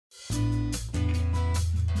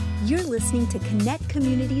You're listening to Connect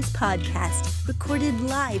Communities podcast, recorded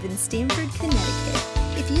live in Stamford, Connecticut.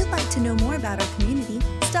 If you'd like to know more about our community,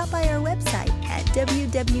 stop by our website at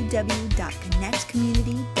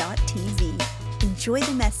www.connectcommunity.tv. Enjoy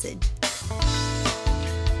the message.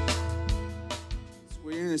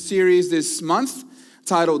 We're in a series this month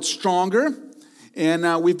titled Stronger,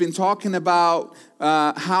 and we've been talking about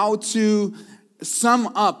how to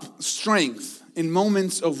sum up strength in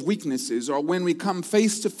moments of weaknesses, or when we come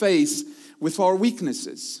face to face with our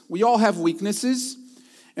weaknesses. We all have weaknesses,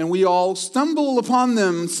 and we all stumble upon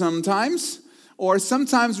them sometimes, or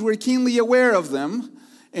sometimes we're keenly aware of them.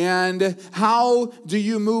 And how do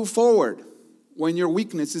you move forward when your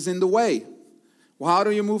weakness is in the way? Well, how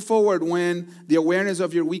do you move forward when the awareness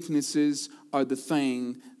of your weaknesses are the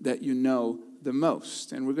thing that you know the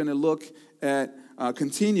most? And we're going to look at,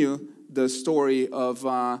 continue the story of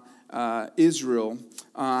Israel.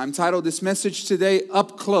 I'm titled this message today,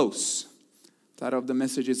 Up Close. The title of the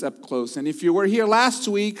message is Up Close. And if you were here last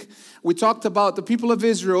week, we talked about the people of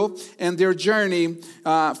Israel and their journey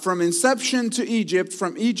from inception to Egypt,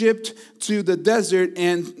 from Egypt to the desert,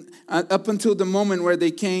 and up until the moment where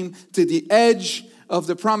they came to the edge of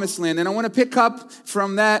the promised land. And I want to pick up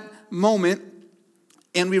from that moment.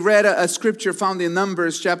 And we read a scripture found in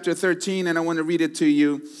Numbers chapter 13, and I want to read it to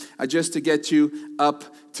you just to get you up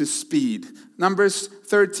to speed. Numbers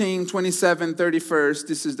 13, 27, 31st.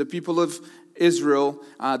 This is the people of Israel.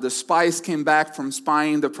 The spies came back from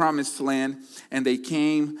spying the promised land, and they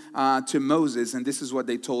came to Moses, and this is what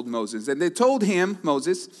they told Moses. And they told him,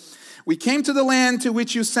 Moses, "We came to the land to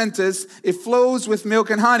which you sent us. It flows with milk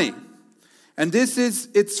and honey, and this is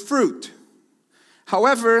its fruit.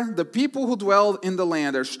 However, the people who dwell in the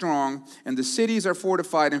land are strong, and the cities are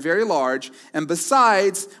fortified and very large. And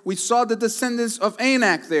besides, we saw the descendants of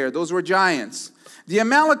Anak there. Those were giants. The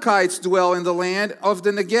Amalekites dwell in the land of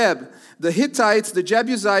the Negeb. The Hittites, the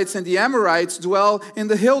Jebusites, and the Amorites dwell in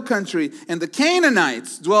the hill country. And the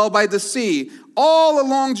Canaanites dwell by the sea, all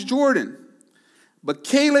along Jordan." But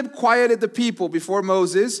Caleb quieted the people before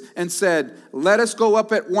Moses and said, "Let us go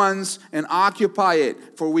up at once and occupy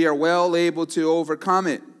it, for we are well able to overcome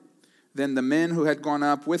it." Then the men who had gone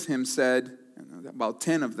up with him said, about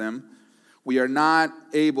 10 of them, "We are not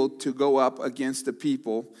able to go up against the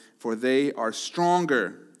people, for they are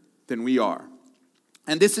stronger than we are."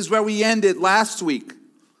 And this is where we ended last week,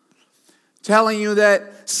 telling you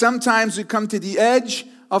that sometimes we come to the edge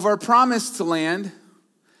of our promised land,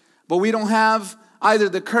 but we don't have either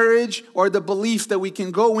the courage or the belief that we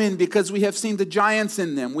can go in because we have seen the giants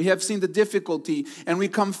in them. We have seen the difficulty, and we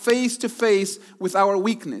come face to face with our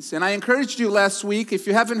weakness. And I encouraged you last week, if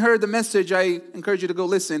you haven't heard the message, I encourage you to go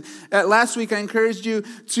listen. Last week, I encouraged you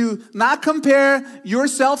to not compare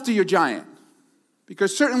yourself to your giant,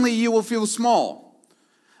 because certainly you will feel small.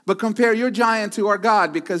 But compare your giant to our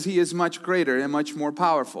God, because he is much greater and much more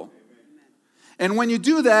powerful. And when you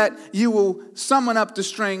do that, you will summon up the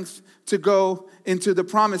strength to go into the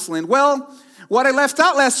promised land. Well, what I left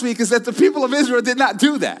out last week is that the people of Israel did not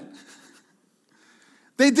do that.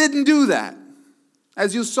 They didn't do that.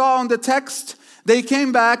 As you saw in the text, they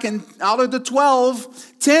came back, and out of the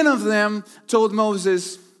 12, 10 of them told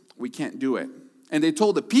Moses, "We can't do it." And they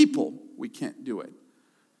told the people, "We can't do it."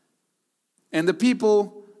 And the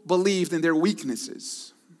people believed in their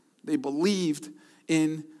weaknesses. They believed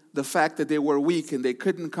in the fact that they were weak and they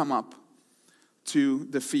couldn't come up to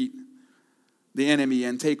defeat the enemy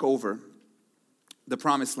and take over the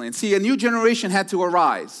promised land. See, a new generation had to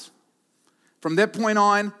arise. From that point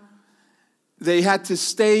on, they had to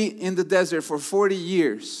stay in the desert for 40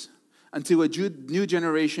 years until a new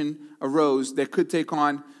generation arose that could take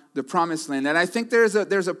on the promised land. And I think there's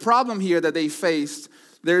a problem here that they faced.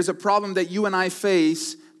 There's a problem that you and I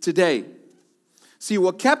face today. See,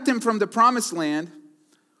 what kept them from the promised land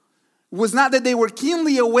was not that they were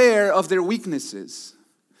keenly aware of their weaknesses,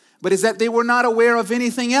 but is that they were not aware of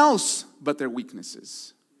anything else but their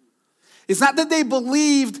weaknesses. It's not that they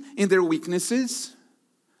believed in their weaknesses,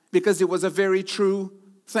 because it was a very true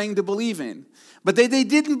thing to believe in, but they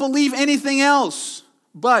didn't believe anything else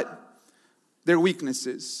but their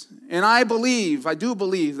weaknesses. And I do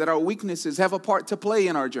believe that our weaknesses have a part to play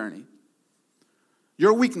in our journey.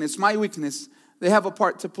 Your weakness, my weakness, they have a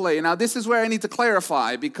part to play. Now, this is where I need to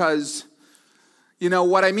clarify, because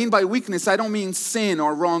what I mean by weakness, I don't mean sin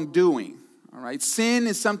or wrongdoing. All right? Sin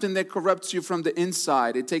is something that corrupts you from the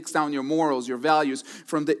inside. It takes down your morals, your values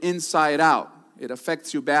from the inside out. It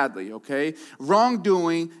affects you badly, okay?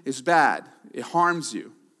 Wrongdoing is bad. It harms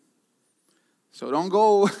you. So don't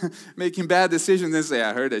go making bad decisions and say,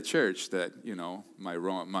 "I heard at church that,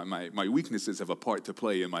 my weaknesses have a part to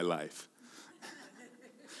play in my life."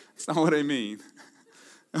 That's not what I mean.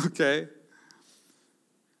 Okay?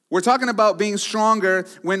 We're talking about being stronger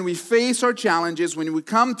when we face our challenges, when we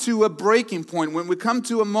come to a breaking point, when we come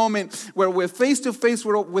to a moment where we're face to face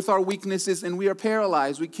with our weaknesses and we are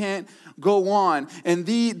paralyzed. We can't go on. And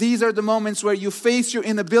these are the moments where you face your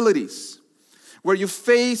inabilities, where you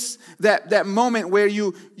face that moment where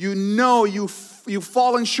you know you've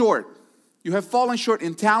fallen short. You have fallen short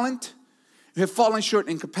in talent. You have fallen short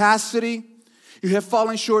in capacity. You have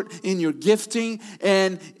fallen short in your gifting,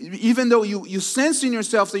 and even though you sense in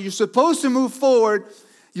yourself that you're supposed to move forward,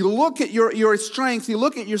 you look at your strength, you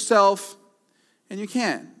look at yourself, and you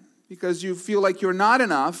can't because you feel like you're not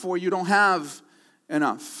enough or you don't have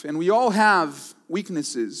enough. And we all have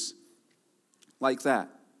weaknesses like that.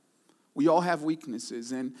 We all have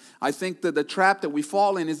weaknesses, and I think that the trap that we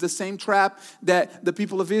fall in is the same trap that the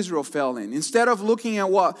people of Israel fell in. Instead of looking at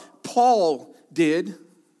what Paul did,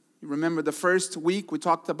 you remember the first week we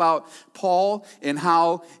talked about Paul and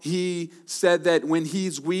how he said that when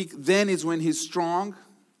he's weak, then is when he's strong,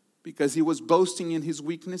 because he was boasting in his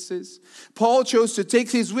weaknesses. Paul chose to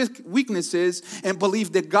take his weaknesses and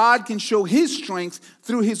believe that God can show his strength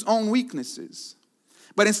through his own weaknesses.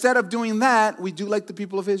 But instead of doing that, we do like the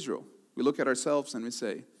people of Israel. We look at ourselves and we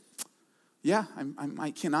say, yeah,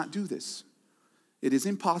 I cannot do this. It is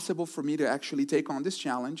impossible for me to actually take on this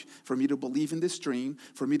challenge, for me to believe in this dream,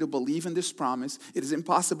 for me to believe in this promise. It is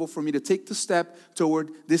impossible for me to take the step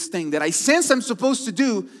toward this thing that I sense I'm supposed to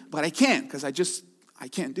do, but I can't because I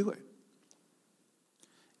can't do it.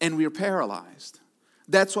 And we're paralyzed.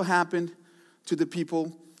 That's what happened to the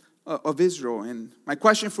people of Israel. And my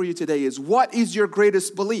question for you today is, what is your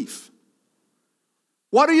greatest belief?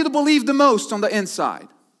 What do you believe the most on the inside?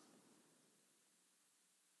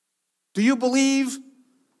 Do you believe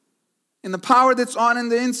in the power that's on in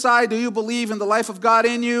the inside? Do you believe in the life of God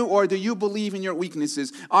in you? Or do you believe in your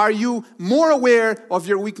weaknesses? Are you more aware of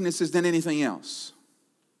your weaknesses than anything else?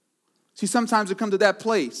 See, sometimes we come to that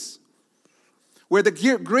place where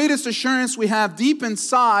the greatest assurance we have deep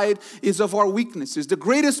inside is of our weaknesses. The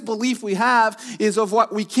greatest belief we have is of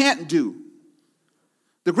what we can't do.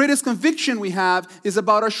 The greatest conviction we have is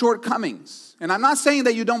about our shortcomings. And I'm not saying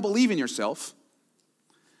that you don't believe in yourself.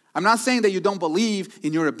 I'm not saying that you don't believe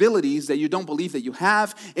in your abilities, that you don't believe that you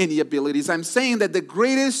have any abilities. I'm saying that the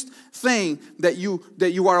greatest thing that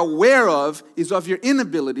you are aware of is of your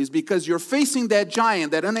inabilities, because you're facing that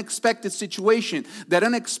giant, that unexpected situation, that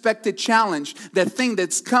unexpected challenge, that thing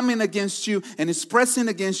that's coming against you and is pressing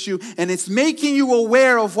against you, and it's making you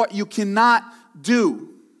aware of what you cannot do.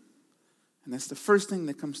 And that's the first thing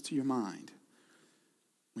that comes to your mind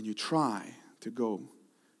when you try to go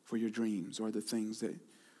for your dreams or the things that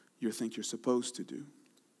you think you're supposed to do.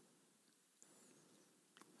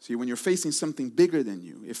 See, when you're facing something bigger than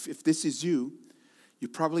you, if this is you, you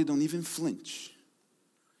probably don't even flinch.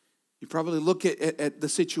 You probably look at the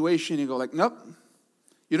situation and go like, nope.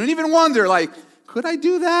 You don't even wonder like, could I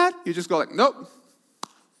do that? You just go like, nope,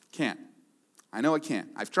 can't. I know I can't.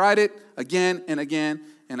 I've tried it again and again,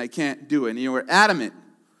 and I can't do it. And you were adamant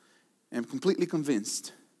and completely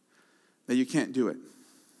convinced that you can't do it.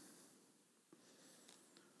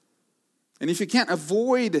 And if you can't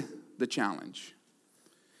avoid the challenge,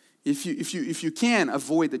 if you can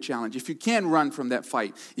avoid the challenge, if you can run from that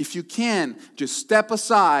fight, if you can just step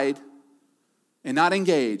aside and not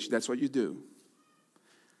engage, that's what you do.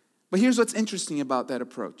 But here's what's interesting about that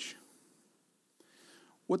approach.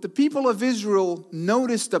 What the people of Israel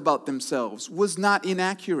noticed about themselves was not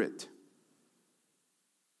inaccurate.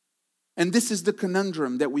 And this is the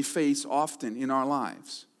conundrum that we face often in our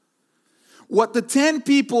lives. What the 10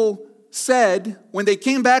 people said when they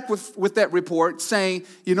came back with that report saying,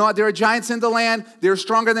 you know what, there are giants in the land, they're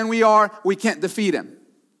stronger than we are, we can't defeat them.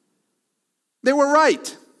 They were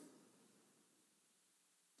right.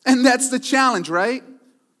 And that's the challenge, right?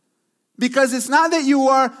 Because it's not that you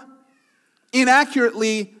are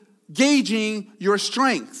inaccurately gauging your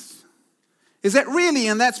strength. Is that really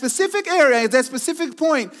in that specific area, at that specific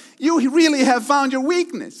point, you really have found your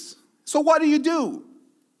weakness. So what do you do?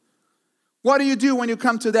 What do you do when you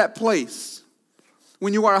come to that place?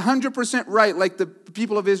 When you are 100% right, like the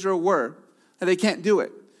people of Israel were, and they can't do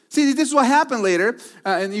it. See, this is what happened later,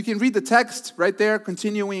 and you can read the text right there,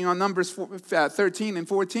 continuing on Numbers 13 and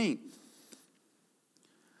 14.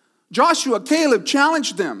 Joshua, Caleb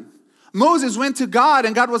challenged them. Moses went to God,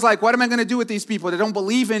 and God was like, what am I going to do with these people? They don't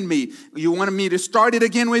believe in me. You wanted me to start it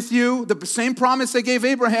again with you? The same promise I gave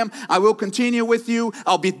Abraham, I will continue with you.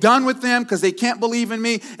 I'll be done with them because they can't believe in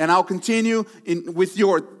me, and I'll continue with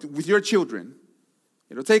your children.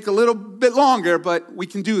 It'll take a little bit longer, but we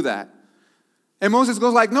can do that. And Moses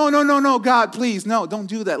goes like, no, God, please, no, don't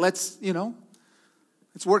do that. Let's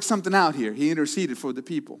work something out here. He interceded for the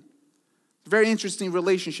people. Very interesting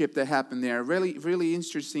relationship that happened there. Really, really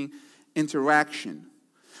interesting interaction.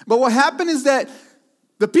 But what happened is that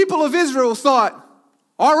the people of Israel thought,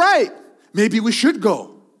 all right, maybe we should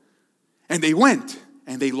go. And they went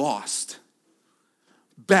and they lost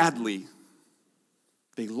badly.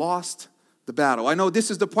 They lost the battle. I know this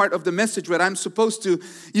is the part of the message where I'm supposed to,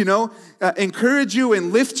 encourage you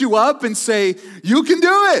and lift you up and say, you can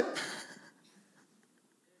do it.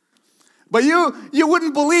 But you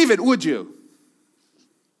wouldn't believe it, would you?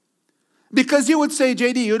 Because you would say,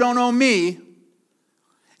 JD, you don't know me,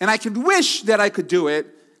 and I could wish that I could do it,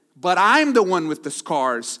 but I'm the one with the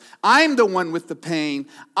scars. I'm the one with the pain.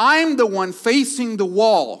 I'm the one facing the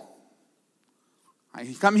wall.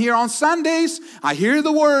 I come here on Sundays, I hear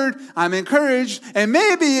the word, I'm encouraged, and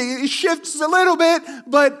maybe it shifts a little bit,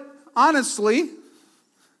 but honestly,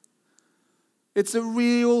 it's a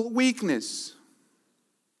real weakness.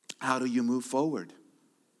 How do you move forward?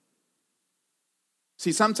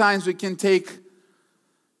 See, sometimes we can take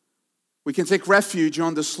refuge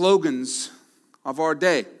on the slogans of our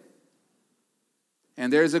day.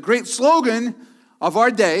 And there's a great slogan of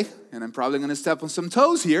our day, and I'm probably going to step on some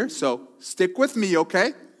toes here, so stick with me,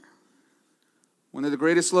 okay? One of the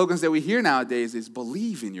greatest slogans that we hear nowadays is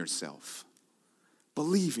believe in yourself.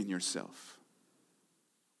 Believe in yourself.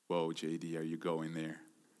 Whoa, JD, are you going there?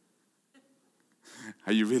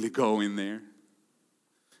 Are you really going there?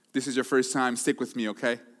 This is your first time, stick with me,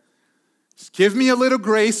 okay? Just give me a little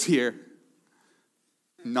grace here.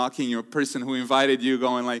 Knocking your person who invited you,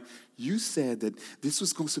 going like, you said that this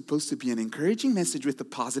was supposed to be an encouraging message with a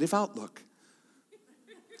positive outlook.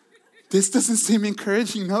 This doesn't seem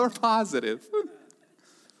encouraging nor positive.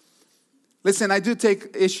 Listen, I do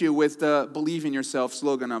take issue with the believe in yourself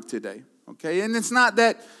slogan of today, okay? And it's not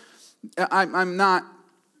that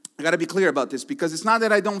I got to be clear about this, because it's not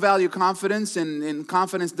that I don't value confidence, and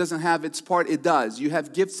confidence doesn't have its part. It does. You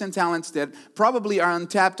have gifts and talents that probably are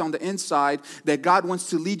untapped on the inside that God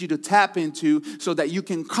wants to lead you to tap into so that you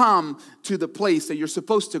can come to the place that you're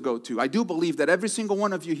supposed to go to. I do believe that every single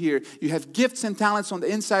one of you here, you have gifts and talents on the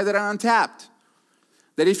inside that are untapped.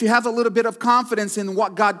 That if you have a little bit of confidence in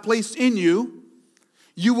what God placed in you,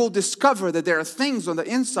 you will discover that there are things on the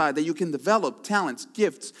inside that you can develop, talents,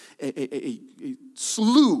 gifts, a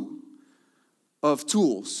slew of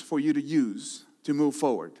tools for you to use to move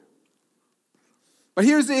forward. But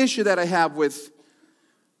here's the issue that I have with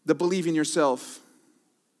the believe in yourself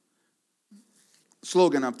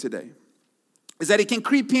slogan of today, is that it can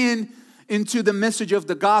creep into the message of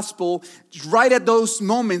the gospel right at those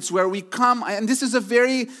moments where we come, and this is a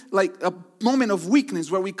very a moment of weakness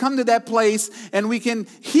where we come to that place and we can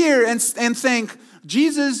hear and think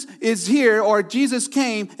Jesus is here, or Jesus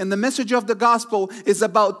came, and the message of the gospel is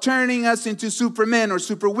about turning us into supermen or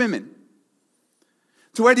superwomen.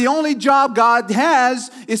 To where the only job God has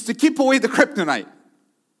is to keep away the kryptonite.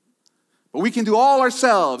 But we can do all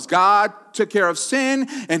ourselves. God took care of sin,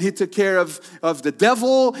 and He took care of the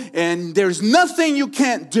devil, and there's nothing you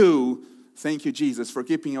can't do. Thank you, Jesus, for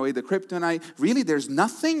keeping away the kryptonite. Really, there's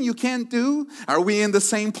nothing you can't do? Are we in the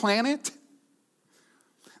same planet?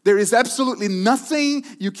 There is absolutely nothing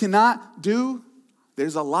you cannot do.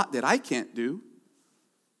 There's a lot that I can't do.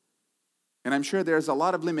 And I'm sure there's a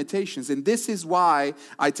lot of limitations. And this is why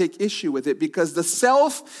I take issue with it, because the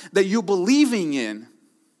self that you're believing in,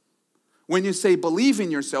 when you say believe in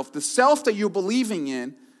yourself, the self that you're believing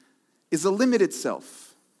in is a limited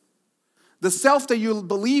self. The self that you're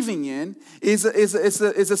believing in is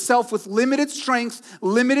a self with limited strength,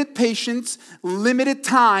 limited patience, limited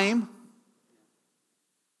time.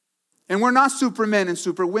 And we're not supermen and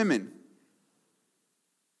superwomen.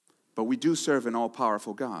 But we do serve an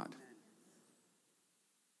all-powerful God.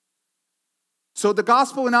 So the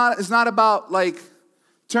gospel is not about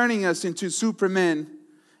turning us into supermen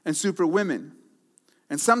and superwomen.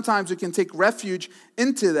 And sometimes we can take refuge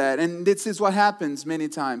into that. And this is what happens many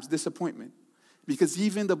times, disappointment. Because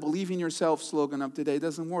even the believe in yourself slogan of today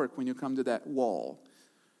doesn't work when you come to that wall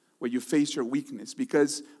where you face your weakness.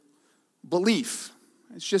 Because belief,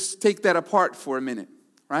 let's just take that apart for a minute,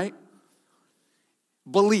 right?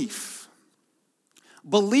 Belief.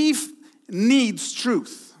 Belief needs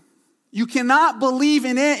truth. You cannot believe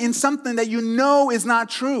in something that you know is not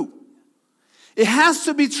true. It has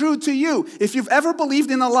to be true to you. If you've ever believed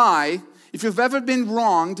in a lie, if you've ever been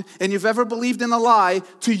wronged and you've ever believed in a lie,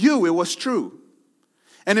 to you it was true.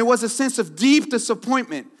 And it was a sense of deep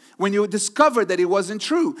disappointment when you discovered that it wasn't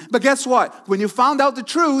true. But guess what? When you found out the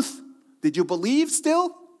truth, did you believe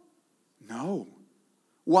still? No.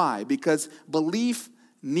 Why? Because belief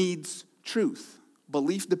needs truth.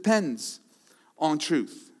 Belief depends on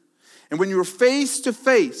truth. And when you're face to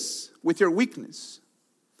face with your weakness,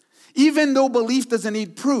 even though belief doesn't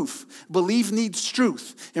need proof, belief needs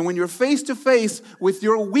truth. And when you're face to face with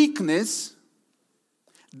your weakness,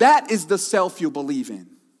 that is the self you believe in.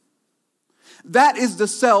 That is the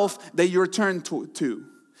self that you're turned to.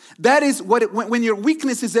 That is when your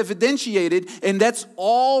weakness is evidentiated and that's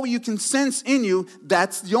all you can sense in you,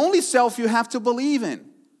 that's the only self you have to believe in.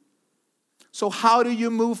 So how do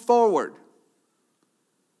you move forward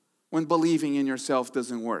when believing in yourself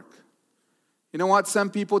doesn't work? You know what? Some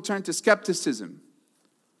people turn to skepticism.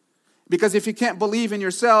 Because if you can't believe in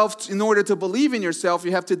yourself, in order to believe in yourself,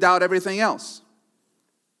 you have to doubt everything else.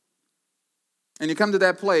 And you come to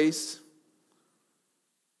that place,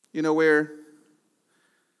 where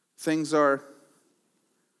things are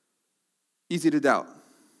easy to doubt.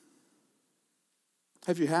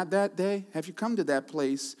 Have you had that day? Have you come to that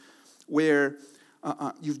place where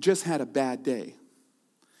you've just had a bad day?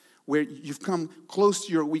 Where you've come close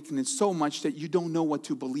to your weakness so much that you don't know what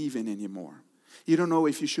to believe in anymore. You don't know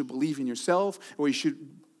if you should believe in yourself or you should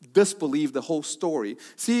disbelieve the whole story.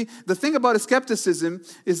 See, the thing about skepticism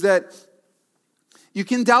is that you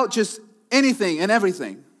can doubt just anything and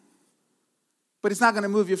everything, but it's not going to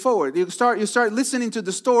move you forward. You start listening to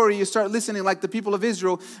the story. You start listening like the people of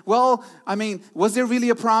Israel. Well, was there really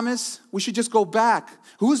a promise? We should just go back.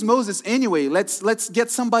 Who's Moses anyway? Let's get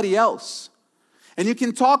somebody else. And you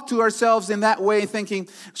can talk to ourselves in that way thinking,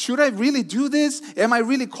 should I really do this? Am I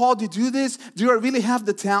really called to do this? Do I really have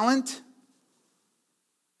the talent?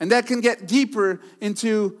 And that can get deeper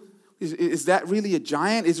into, is that really a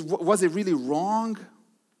giant? Was it really wrong?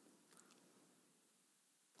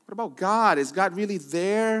 What about God? Is God really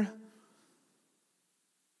there?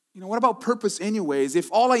 What about purpose anyways?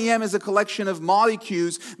 If all I am is a collection of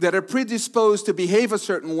molecules that are predisposed to behave a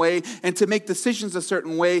certain way and to make decisions a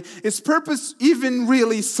certain way, is purpose even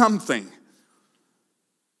really something?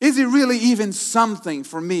 Is it really even something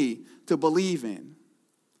for me to believe in?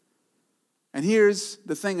 And here's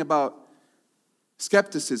the thing about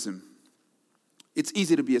skepticism. It's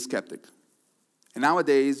easy to be a skeptic. And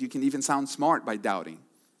nowadays, you can even sound smart by doubting.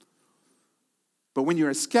 But when you're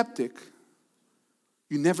a skeptic,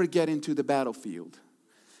 you never get into the battlefield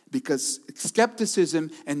because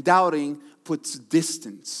skepticism and doubting puts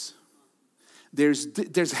distance. There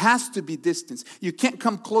has to be distance. You can't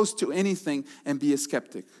come close to anything and be a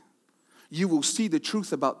skeptic. You will see the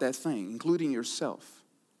truth about that thing, including yourself.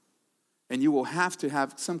 And you will have to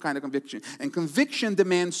have some kind of conviction. And conviction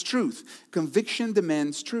demands truth. Conviction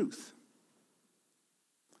demands truth.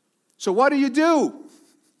 So what do?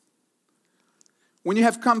 When you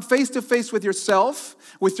have come face to face with yourself,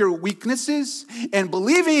 with your weaknesses, and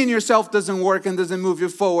believing in yourself doesn't work and doesn't move you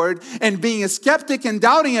forward, and being a skeptic and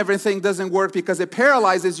doubting everything doesn't work because it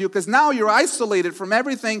paralyzes you, because now you're isolated from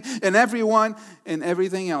everything and everyone and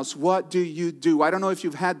everything else. What do? I don't know if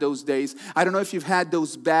you've had those days. I don't know if you've had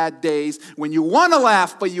those bad days when you want to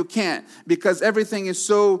laugh, but you can't because everything is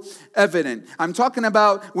so evident. I'm talking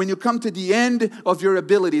about when you come to the end of your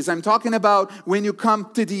abilities. I'm talking about when you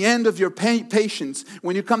come to the end of your patience.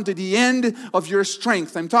 When you come to the end of your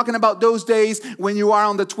strength. I'm talking about those days when you are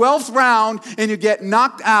on the 12th round and you get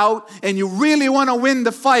knocked out and you really want to win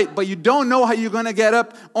the fight, but you don't know how you're going to get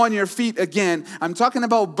up on your feet again. I'm talking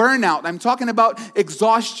about burnout. I'm talking about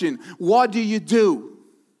exhaustion. What do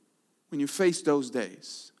when you face those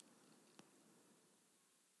days?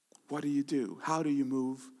 What do? How do you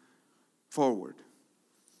move forward?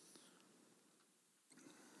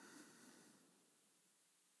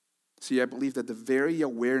 See, I believe that the very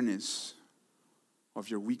awareness of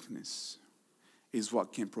your weakness is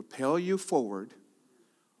what can propel you forward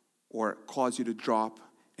or cause you to drop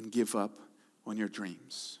and give up on your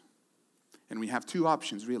dreams. And we have two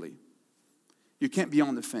options, really. You can't be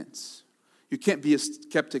on the fence. You can't be a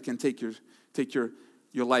skeptic and take your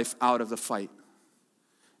life out of the fight.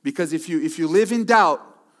 Because if you live in doubt,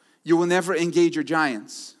 you will never engage your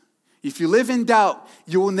giants. If you live in doubt,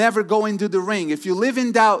 you will never go into the ring. If you live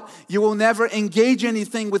in doubt, you will never engage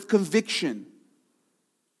anything with conviction.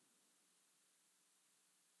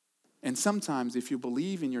 And sometimes if you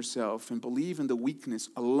believe in yourself and believe in the weakness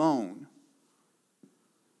alone,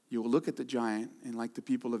 you will look at the giant and like the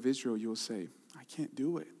people of Israel, you will say, I can't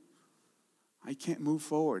do it. I can't move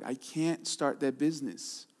forward. I can't start that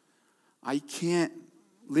business. I can't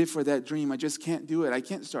live for that dream. I just can't do it. I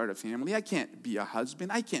can't start a family. I can't be a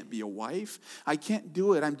husband. I can't be a wife. I can't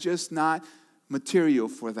do it. I'm just not material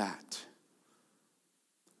for that.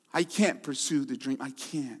 I can't pursue the dream. I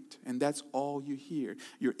can't. And that's all you hear,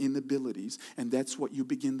 your inabilities. And that's what you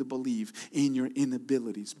begin to believe, in your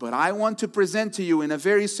inabilities. But I want to present to you in a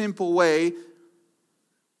very simple way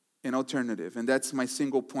an alternative. And that's my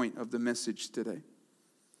single point of the message today.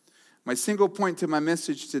 My single point to my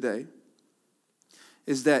message today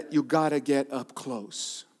is that you got to get up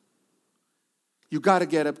close. You got to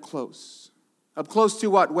get up close. Up close to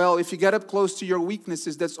what? Well, if you get up close to your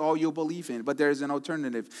weaknesses, that's all you'll believe in. But there's an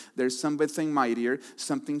alternative. There's something mightier,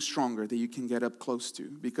 something stronger that you can get up close to.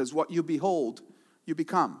 Because what you behold, you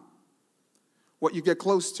become. What you get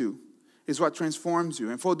close to is what transforms you.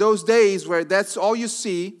 And for those days where that's all you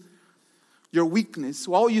see, your weakness,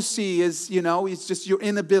 all you see is, it's just your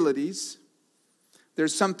inabilities,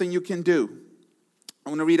 there's something you can do. I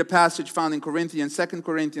want to read a passage found in 2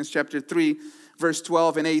 Corinthians chapter 3, verse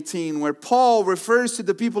 12 and 18, where Paul refers to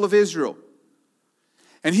the people of Israel.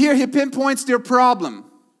 And here he pinpoints their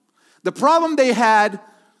problem. The problem they had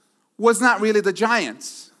was not really the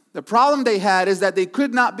giants. The problem they had is that they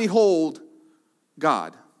could not behold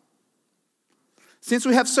God. Since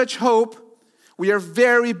we have such hope, we are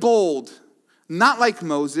very bold, not like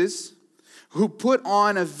Moses, who put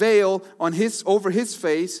on a veil over his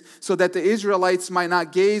face so that the Israelites might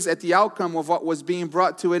not gaze at the outcome of what was being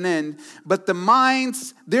brought to an end. But their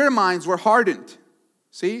minds were hardened.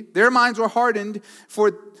 See, their minds were hardened.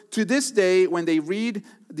 For to this day, when they read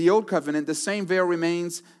the Old Covenant, the same veil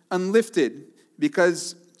remains unlifted,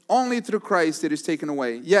 because only through Christ it is taken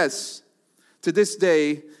away. Yes, to this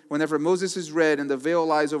day, whenever Moses is read and a veil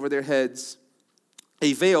lies over their heads.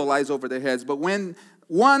 But when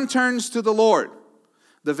one turns to the Lord,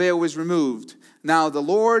 the veil is removed. Now the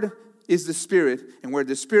Lord is the Spirit, and where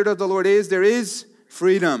the Spirit of the Lord is, there is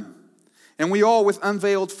freedom. And we all, with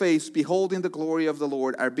unveiled face, beholding the glory of the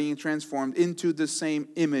Lord, are being transformed into the same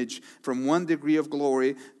image, from one degree of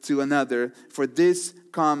glory to another. For this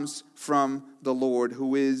comes from the Lord,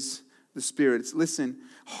 who is the Spirit. Listen,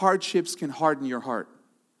 hardships can harden your heart.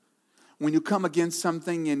 When you come against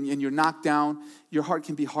something and you're knocked down, your heart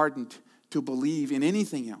can be hardened to believe in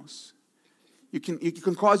anything else. It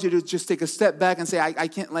can cause you to just take a step back and say, I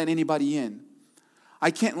can't let anybody in.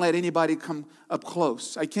 I can't let anybody come up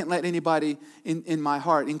close. I can't let anybody in my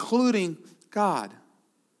heart, including God.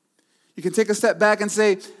 You can take a step back and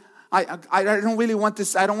say, I don't really want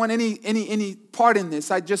this. I don't want any part in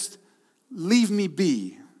this. I just leave me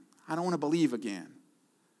be. I don't want to believe again.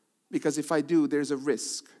 Because if I do, there's a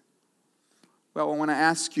risk. Well, I want to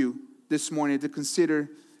ask you this morning to consider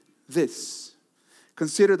this.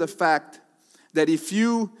 Consider the fact that if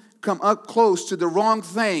you come up close to the wrong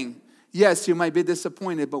thing, yes, you might be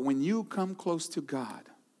disappointed, but when you come close to God,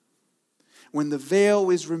 when the veil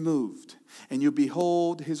is removed and you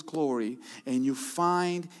behold His glory and you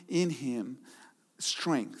find in Him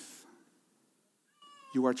strength,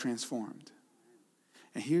 you are transformed.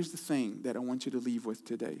 And here's the thing that I want you to leave with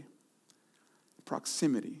today.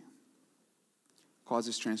 Proximity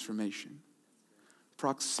causes transformation.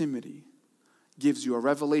 Proximity gives you a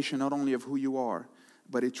revelation not only of who you are,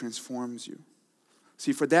 but it transforms you.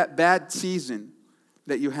 See, for that bad season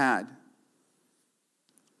that you had,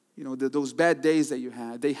 those bad days that you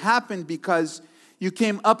had, they happened because you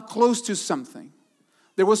came up close to something.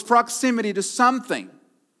 There was proximity to something.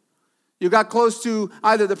 You got close to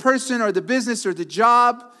either the person or the business or the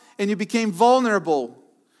job, and you became vulnerable.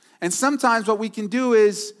 And sometimes what we can do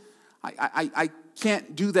is, I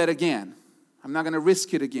can't do that again. I'm not going to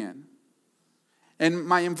risk it again. And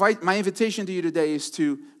my invitation to you today is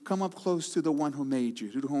to come up close to the one who made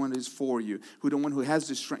you, to the one who is for you, to the one who has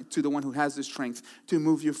the strength to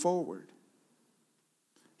move you forward.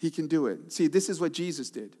 He can do it. See, this is what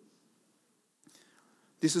Jesus did.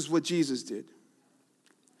 This is what Jesus did.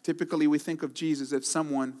 Typically, we think of Jesus as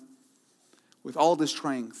someone with all the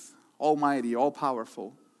strength, almighty,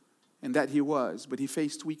 all-powerful, and that He was, but He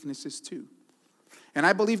faced weaknesses too. And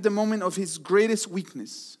I believe the moment of His greatest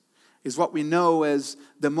weakness is what we know as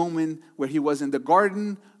the moment where He was in the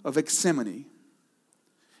Garden of Gethsemane.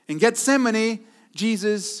 In Gethsemane,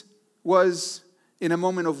 Jesus was in a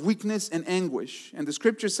moment of weakness and anguish. And the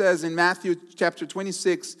scripture says in Matthew chapter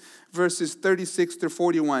 26, verses 36 to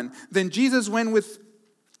 41, then Jesus went with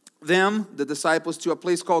them, the disciples, to a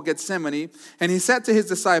place called Gethsemane, and He said to His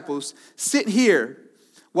disciples, sit here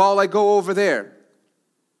while I go over there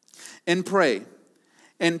and pray.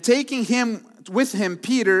 And taking with him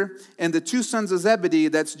Peter and the two sons of Zebedee,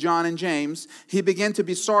 that's John and James, He began to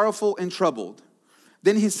be sorrowful and troubled.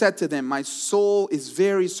 Then He said to them, my soul is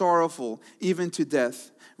very sorrowful, even to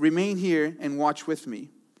death. Remain here and watch with me.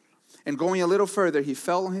 And going a little further, he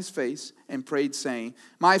fell on his face and prayed, saying,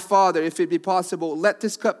 My Father, if it be possible, let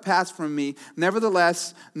this cup pass from me.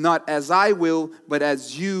 Nevertheless, not as I will, but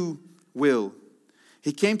as you will.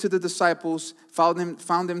 He came to the disciples, found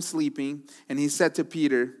them sleeping, and he said to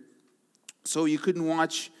Peter, So you couldn't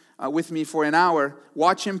watch with me for an hour?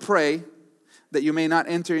 Watch and pray, that you may not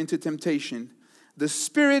enter into temptation. The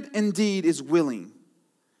spirit indeed is willing,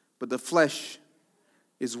 but the flesh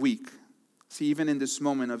is weak. See, even in this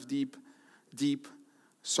moment of deep, deep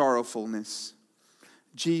sorrowfulness,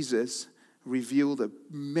 Jesus revealed a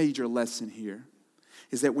major lesson here.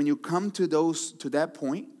 Is that when you come to that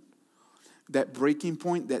point, that breaking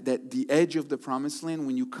point, that the edge of the promised land,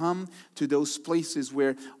 when you come to those places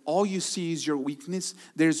where all you see is your weakness,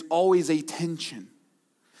 there's always a tension.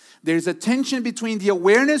 There's a tension between the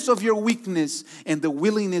awareness of your weakness and the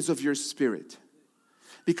willingness of your spirit.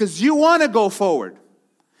 Because you want to go forward.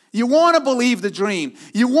 You want to believe the dream.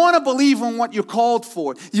 You want to believe on what you're called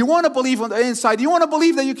for. You want to believe on the inside. You want to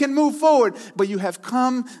believe that you can move forward. But you have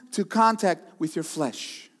come to contact with your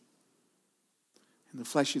flesh. And the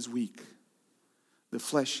flesh is weak. The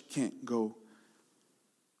flesh can't go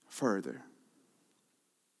further.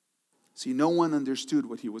 See, no one understood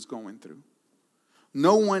what he was going through.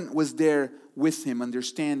 No one was there with him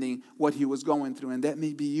understanding what he was going through. And that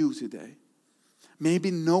may be you today.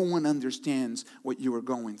 Maybe no one understands what you are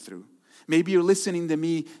going through. Maybe you're listening to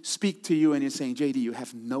me speak to you and you're saying, JD, you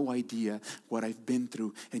have no idea what I've been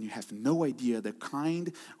through. And you have no idea the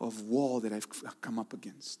kind of wall that I've come up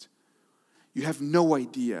against. You have no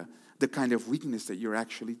idea the kind of weakness that you're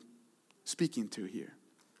actually speaking to here.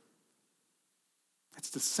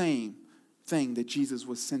 It's the same thing that Jesus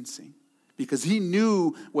was sensing. Because he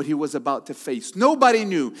knew what he was about to face. Nobody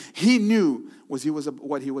knew. He knew what he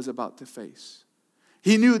was about to face.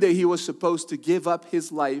 He knew that he was supposed to give up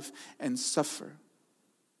his life and suffer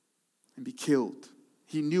and be killed.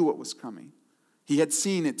 He knew what was coming. He had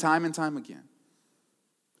seen it time and time again.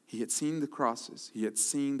 He had seen the crosses. He had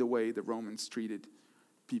seen the way the Romans treated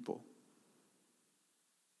people.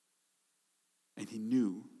 And he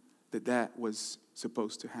knew that that was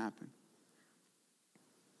supposed to happen.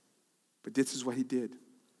 But this is what he did.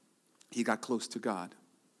 He got close to God.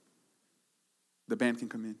 The band can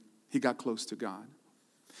come in. He got close to God.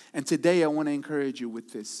 And today I want to encourage you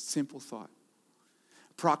with this simple thought.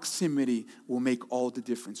 Proximity will make all the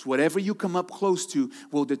difference. Whatever you come up close to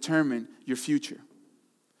will determine your future.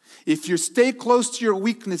 If you stay close to your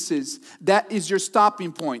weaknesses, that is your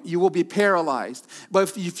stopping point. You will be paralyzed.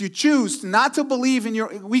 But if you choose not to believe in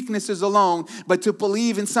your weaknesses alone, but to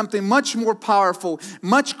believe in something much more powerful,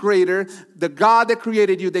 much greater, the God that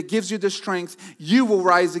created you, that gives you the strength, you will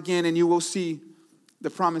rise again and you will see the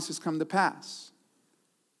promises come to pass.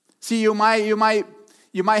 See, you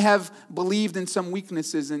might have believed in some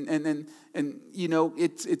weaknesses and you know,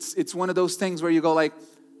 it's one of those things where you go like,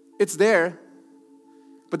 it's there.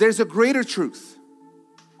 But there's a greater truth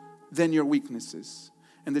than your weaknesses.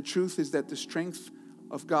 And the truth is that the strength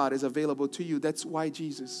of God is available to you. That's why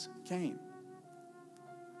Jesus came.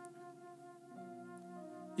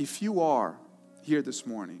 If you are here this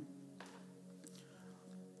morning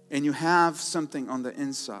and you have something on the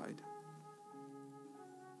inside,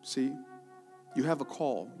 see, you have a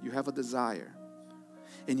call, you have a desire,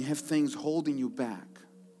 and you have things holding you back,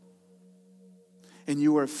 and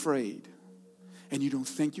you are afraid, and you don't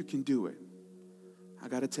think you can do it, I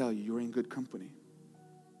got to tell you, you're in good company.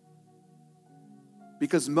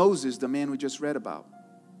 Because Moses, the man we just read about,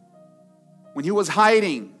 when he was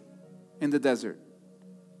hiding in the desert,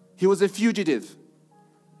 he was a fugitive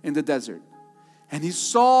in the desert, and he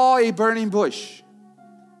saw a burning bush,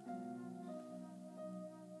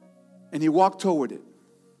 and he walked toward it,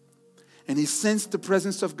 and he sensed the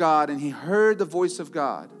presence of God, and he heard the voice of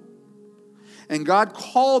God, and God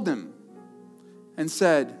called him and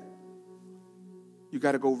said, you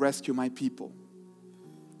got to go rescue my people.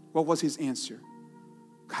 What was his answer?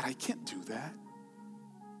 God, I can't do that.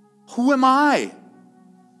 Who am I?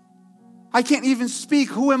 I can't even speak.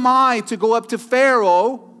 Who am I to go up to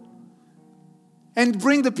Pharaoh and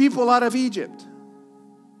bring the people out of Egypt?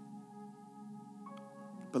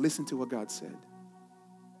 But listen to what God said.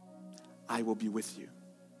 I will be with you.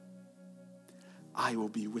 I will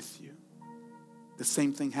be with you. The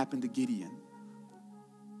same thing happened to Gideon.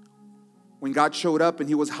 When God showed up and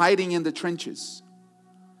he was hiding in the trenches,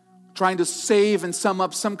 trying to save and sum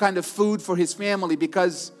up some kind of food for his family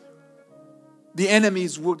because the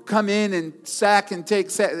enemies would come in and sack and take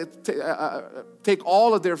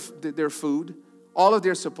all of their food, all of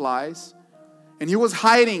their supplies. And he was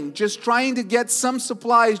hiding, just trying to get some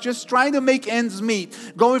supplies, just trying to make ends meet,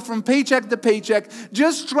 going from paycheck to paycheck,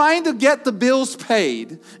 just trying to get the bills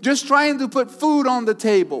paid, just trying to put food on the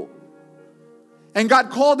table. And God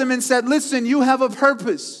called him and said, listen, you have a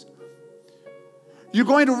purpose. You're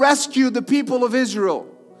going to rescue the people of Israel.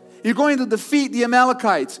 You're going to defeat the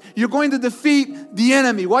Amalekites. You're going to defeat the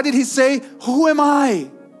enemy. What did he say? Who am I?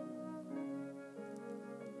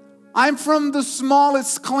 I'm from the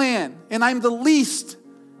smallest clan, and I'm the least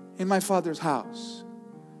in my father's house.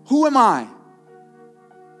 Who am I?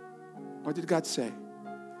 What did God say?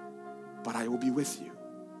 But I will be with you.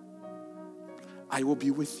 I will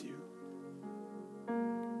be with you.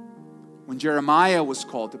 When Jeremiah was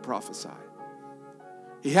called to prophesy,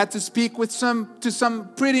 he had to speak to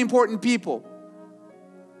some pretty important people.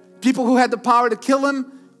 People who had the power to kill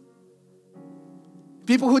him.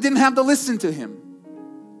 People who didn't have to listen to him.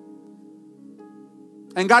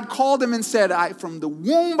 And God called him and said, from the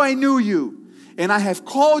womb I knew you, and I have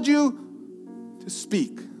called you to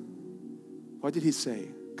speak. What did he say?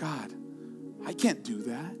 God, I can't do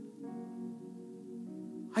that.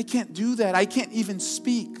 I can't do that. I can't even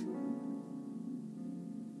speak.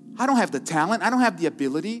 I don't have the talent. I don't have the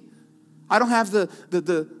ability. I don't have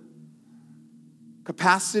the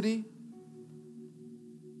capacity.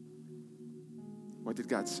 What did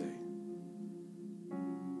God say?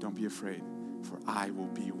 Don't be afraid, for I will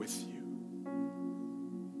be with you.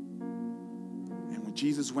 And when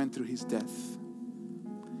Jesus went through his death,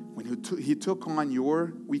 when he took on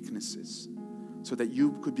your weaknesses so that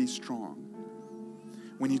you could be strong,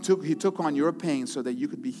 when he took on your pain so that you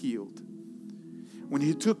could be healed, when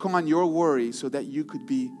he took on your worry so that you could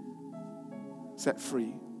be set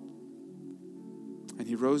free, and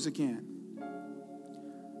he rose again,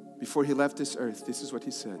 before he left this earth, this is what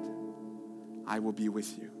he said: I will be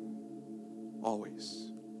with you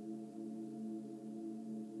always.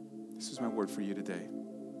 This is my word for you today.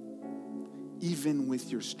 Even with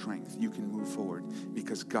your strength, you can move forward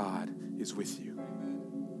because God is with you.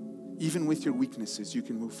 Even with your weaknesses, you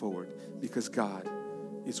can move forward because God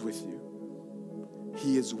is with you.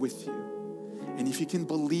 He is with you. And if you can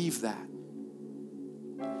believe that,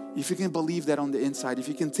 if you can believe that on the inside, if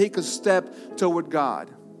you can take a step toward God.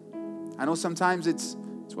 I know sometimes it's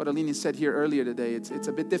what Alini said here earlier today. It's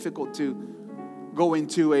a bit difficult to go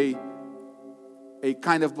into a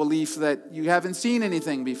kind of belief that you haven't seen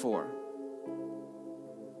anything before.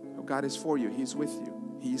 No, God is for you. He's with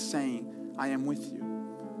you. He's saying, I am with you.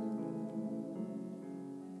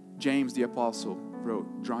 James the apostle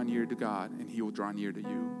wrote, draw near to God and he will draw near to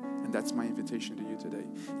you. And that's my invitation to you today.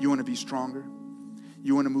 You want to be stronger?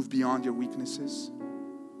 You want to move beyond your weaknesses?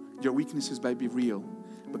 Your weaknesses might be real,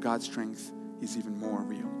 but God's strength is even more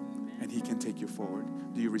real. And he can take you forward.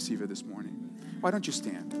 Do you receive it this morning? Why don't you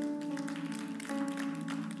stand?